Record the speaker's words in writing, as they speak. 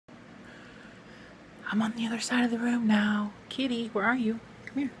I'm on the other side of the room now. Kitty, where are you?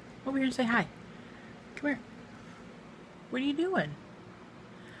 Come here. Over here and say hi. Come here. What are you doing?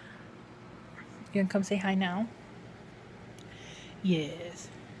 You gonna come say hi now? Yes.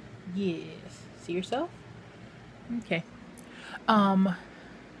 Yes. See yourself? Okay. I was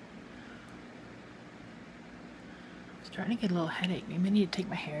starting to get a little headache. Maybe I need to take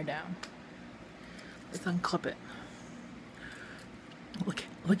my hair down. Let's unclip it.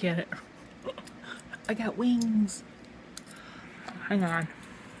 Look at it. I got wings. Hang on.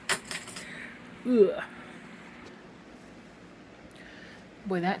 Ugh.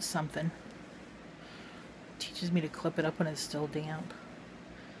 Boy, that's something. Teaches me to clip it up when it's still damp.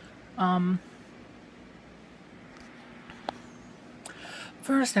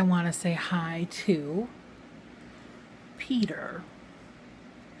 First I want to say hi to Peter.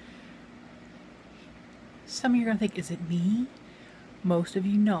 Some of you are going to think, is it me? Most of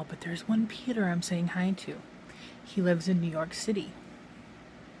you know, but there's one Peter I'm saying hi to. He lives in New York City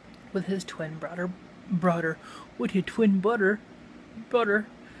with his twin brother.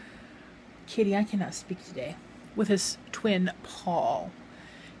 Kitty, I cannot speak today. With his twin Paul.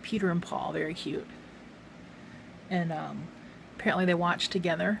 Peter and Paul, very cute. And apparently they watch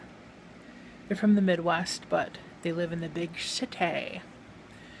together. They're from the Midwest, but they live in the big city.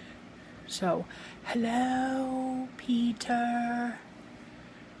 So, hello, Peter.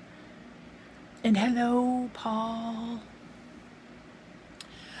 And hello, Paul.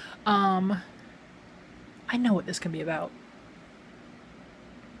 I know what this can be about.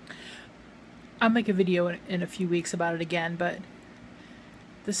 I'll make a video in a few weeks about it again, but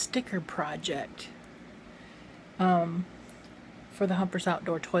the sticker project for the Humpers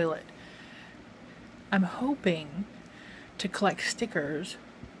Outdoor Toilet. I'm hoping to collect stickers,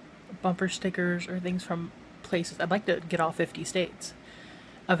 bumper stickers, or things from places. I'd like to get all 50 states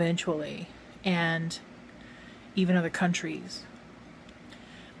eventually, and even other countries.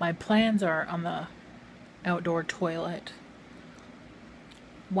 My plans are on the outdoor toilet.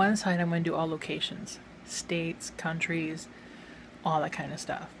 One side I'm going to do all locations, states, countries, all that kind of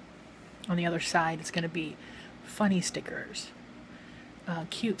stuff. On the other side it's going to be funny stickers,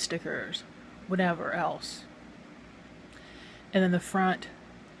 cute stickers, whatever else. And then the front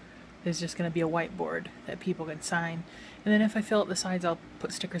is just going to be a whiteboard that people can sign. And then if I fill up the sides, I'll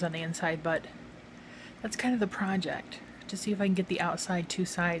put stickers on the inside, but that's kind of the project, to see if I can get the outside two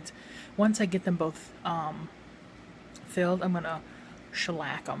sides. Once I get them both filled, I'm going to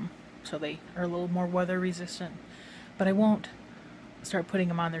shellac them so they are a little more weather resistant. But I won't start putting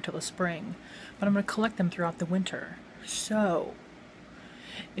them on there till the spring, but I'm going to collect them throughout the winter. So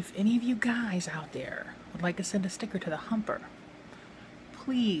if any of you guys out there would like to send a sticker to the Humper,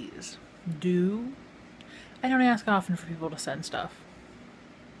 please do. I don't ask often for people to send stuff.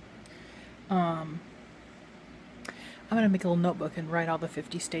 I'm going to make a little notebook and write all the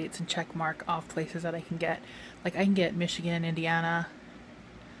 50 states and check mark off places that I can get. Like I can get Michigan, Indiana,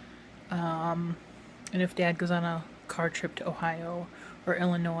 and if Dad goes on a car trip to Ohio or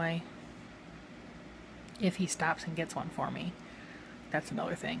Illinois, if he stops and gets one for me, that's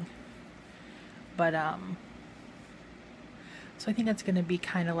another thing. But so I think that's going to be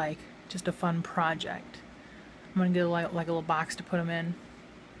kind of like just a fun project. I'm going to get like a little box to put them in.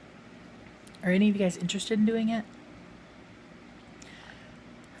 Are any of you guys interested in doing it?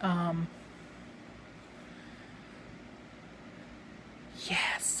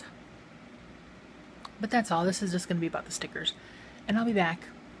 Yes. But that's all. This is just going to be about the stickers. And I'll be back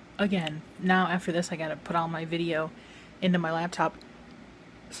again. Now after this I got to put all my video into my laptop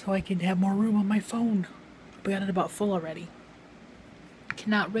so I can have more room on my phone. We got it about full already.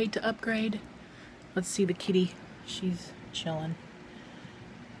 Cannot wait to upgrade. Let's see the kitty. She's chilling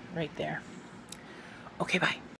right there. Okay, bye.